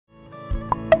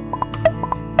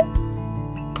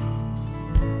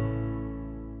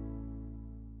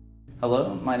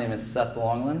Hello, my name is Seth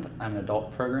Longland. I'm an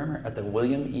adult programmer at the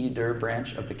William E. Durr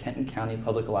branch of the Kenton County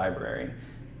Public Library.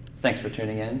 Thanks for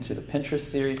tuning in to the Pinterest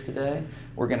series today.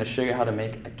 We're going to show you how to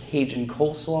make a Cajun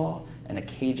coleslaw and a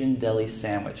Cajun deli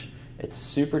sandwich. It's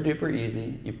super duper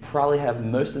easy. You probably have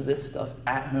most of this stuff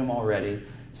at home already,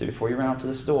 so before you run out to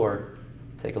the store,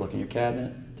 take a look in your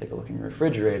cabinet, take a look in your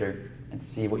refrigerator, and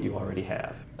see what you already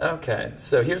have. Okay,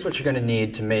 so here's what you're going to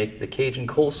need to make the Cajun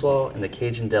coleslaw and the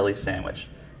Cajun deli sandwich.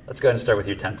 Let's go ahead and start with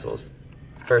utensils.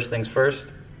 First things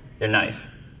first, your knife.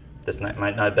 This knife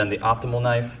might not have been the optimal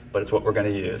knife, but it's what we're going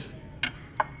to use.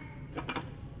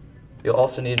 You'll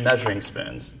also need measuring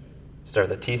spoons. Start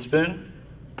with a teaspoon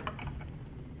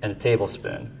and a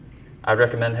tablespoon. I'd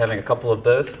recommend having a couple of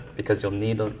both because you'll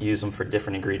need to use them for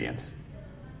different ingredients.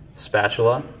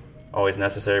 Spatula, always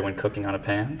necessary when cooking on a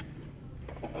pan.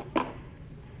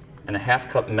 And a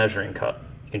half-cup measuring cup.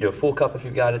 You can do a full cup if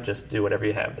you've got it, just do whatever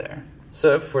you have there.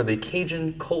 So for the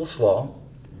Cajun coleslaw,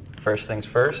 first things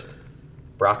first,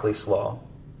 broccoli slaw.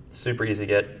 Super easy to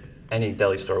get. Any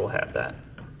deli store will have that.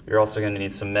 You're also going to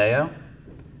need some mayo.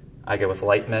 I go with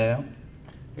light mayo.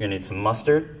 You're going to need some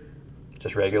mustard,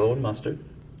 just regular old mustard.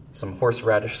 Some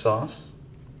horseradish sauce.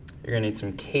 You're going to need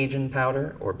some Cajun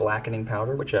powder or blackening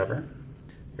powder, whichever.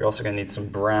 You're also going to need some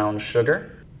brown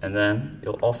sugar. And then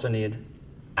you'll also need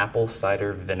apple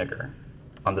cider vinegar.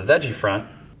 On the veggie front,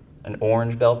 an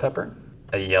orange bell pepper,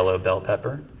 a yellow bell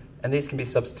pepper, and these can be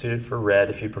substituted for red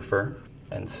if you prefer,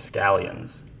 and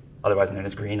scallions, otherwise known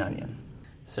as green onion.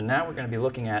 So now we're going to be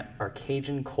looking at our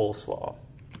Cajun coleslaw.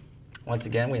 Once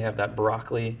again, we have that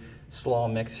broccoli slaw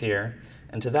mix here,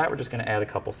 and to that we're just going to add a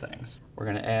couple things. We're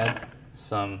going to add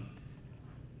some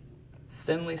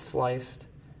thinly sliced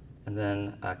and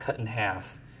then cut in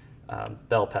half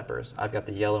bell peppers. I've got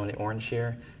the yellow and the orange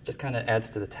here. Just kind of adds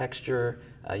to the texture.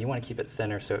 You want to keep it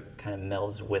thinner so it kind of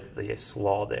melds with the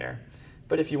slaw there.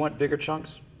 But if you want bigger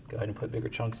chunks, go ahead and put bigger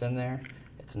chunks in there.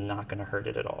 It's not going to hurt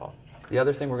it at all. The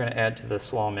other thing we're going to add to the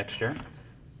slaw mixture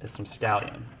is some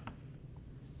scallion.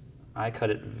 I cut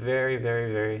it very,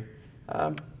 very, very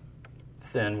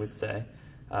thin, we'd say.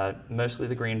 Mostly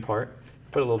the green part.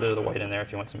 Put a little bit of the white in there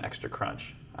if you want some extra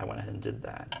crunch. I went ahead and did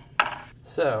that.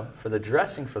 So for the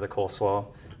dressing for the coleslaw,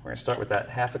 we're going to start with that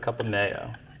half a cup of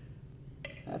mayo.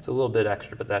 That's a little bit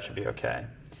extra, but that should be okay.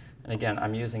 And again,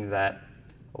 I'm using that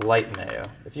light mayo.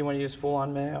 If you want to use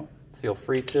full-on mayo, feel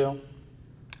free to.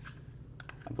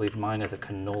 I believe mine is a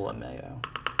canola mayo.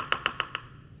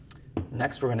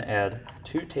 Next, we're going to add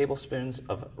 2 tablespoons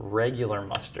of regular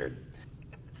mustard.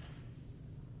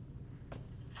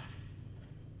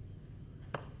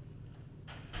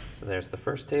 So there's the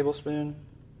first tablespoon,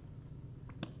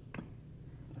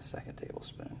 the second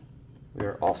tablespoon. We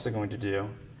are also going to do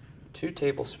 2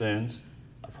 tablespoons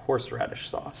of horseradish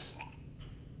sauce.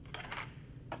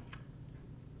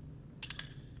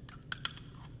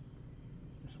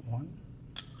 There's 1,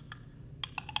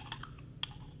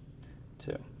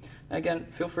 2. And again,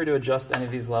 feel free to adjust any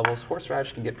of these levels.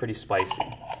 Horseradish can get pretty spicy,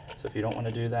 so if you don't want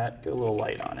to do that, go a little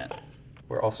light on it.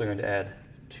 We're also going to add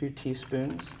 2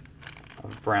 teaspoons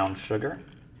of brown sugar.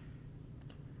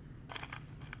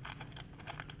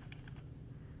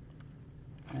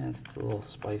 And since it's a little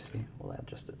spicy, we'll add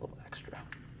just a little extra.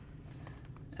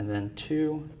 And then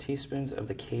 2 teaspoons of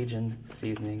the Cajun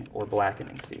seasoning or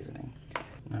blackening seasoning.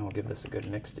 Now we'll give this a good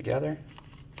mix together.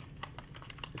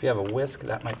 If you have a whisk,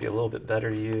 that might be a little bit better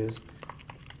to use,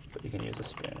 but you can use a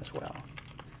spoon as well.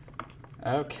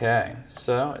 Okay,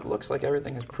 so it looks like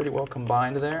everything is pretty well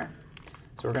combined there.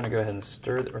 So we're going to go ahead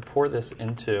and pour this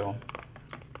into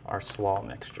our slaw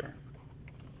mixture.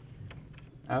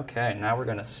 Okay, now we're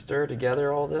going to stir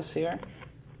together all this here.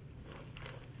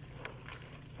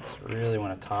 Just really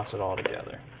want to toss it all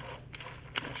together.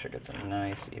 Make sure it gets a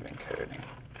nice even coating.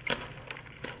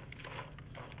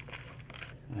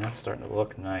 And that's starting to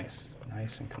look nice,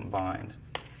 nice and combined.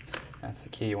 That's the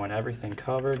key. You want everything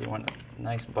covered. You want a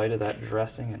nice bite of that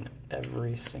dressing in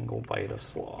every single bite of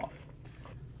slaw.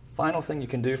 Final thing you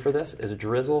can do for this is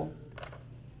drizzle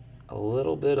a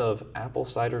little bit of apple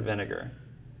cider vinegar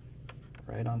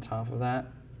right on top of that.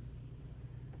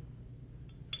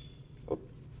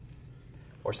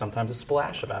 Or sometimes a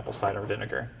splash of apple cider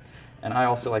vinegar. And I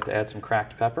also like to add some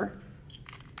cracked pepper.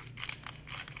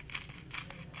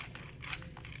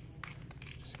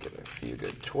 Just give it a few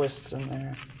good twists in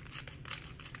there.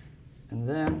 And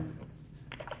then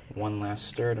one last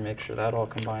stir to make sure that all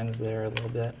combines there a little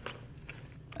bit.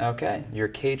 Okay, your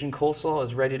Cajun coleslaw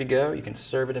is ready to go. You can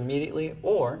serve it immediately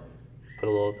or put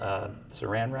a little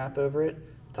saran wrap over it,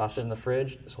 toss it in the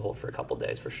fridge. This will hold for a couple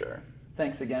days for sure.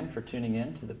 Thanks again for tuning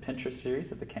in to the Pinterest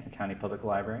series at the Kenton County Public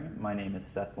Library. My name is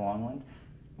Seth Longland.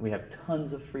 We have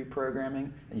tons of free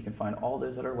programming, and you can find all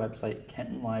those at our website,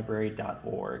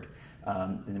 kentonlibrary.org.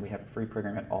 And we have free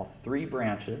programming at all 3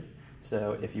 branches.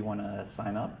 So if you want to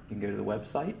sign up, you can go to the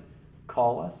website,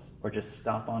 call us, or just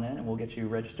stop on in, and we'll get you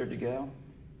registered to go.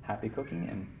 Happy cooking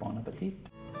and bon appetit.